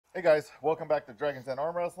Hey guys, welcome back to Dragons Den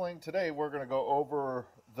Arm Wrestling. Today we're going to go over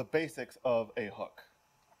the basics of a hook.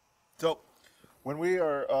 So, when we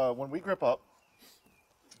grip up,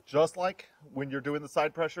 just like when you're doing the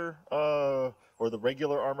side pressure or the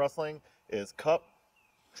regular arm wrestling, is cup,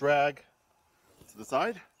 drag to the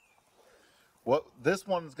side. What this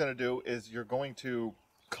one's going to do is you're going to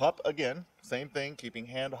cup again, same thing, keeping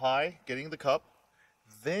hand high, getting the cup.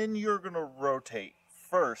 Then you're going to rotate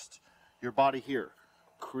first your body here,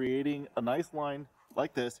 creating a nice line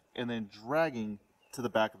like this, and then dragging to the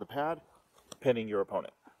back of the pad, pinning your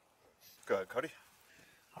opponent. Go ahead, Cody.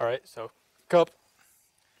 All right, so cup,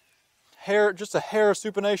 hair, just a hair of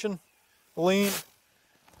supination, lean,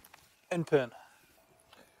 and pin.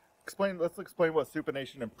 Let's explain what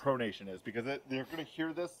supination and pronation is, because you're going to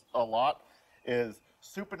hear this a lot.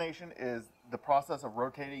 Supination is the process of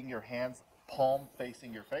rotating your hands, palm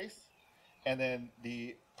facing your face, and then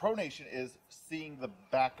the pronation is seeing the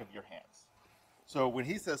back of your hands. So when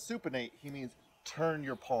he says supinate, he means turn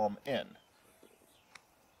your palm in,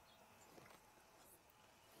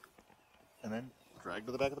 and then drag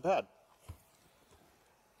to the back of the pad.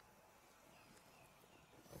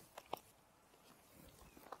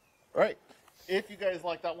 All right. If you guys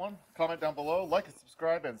like that one, comment down below, like and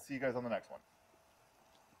subscribe, and see you guys on the next one.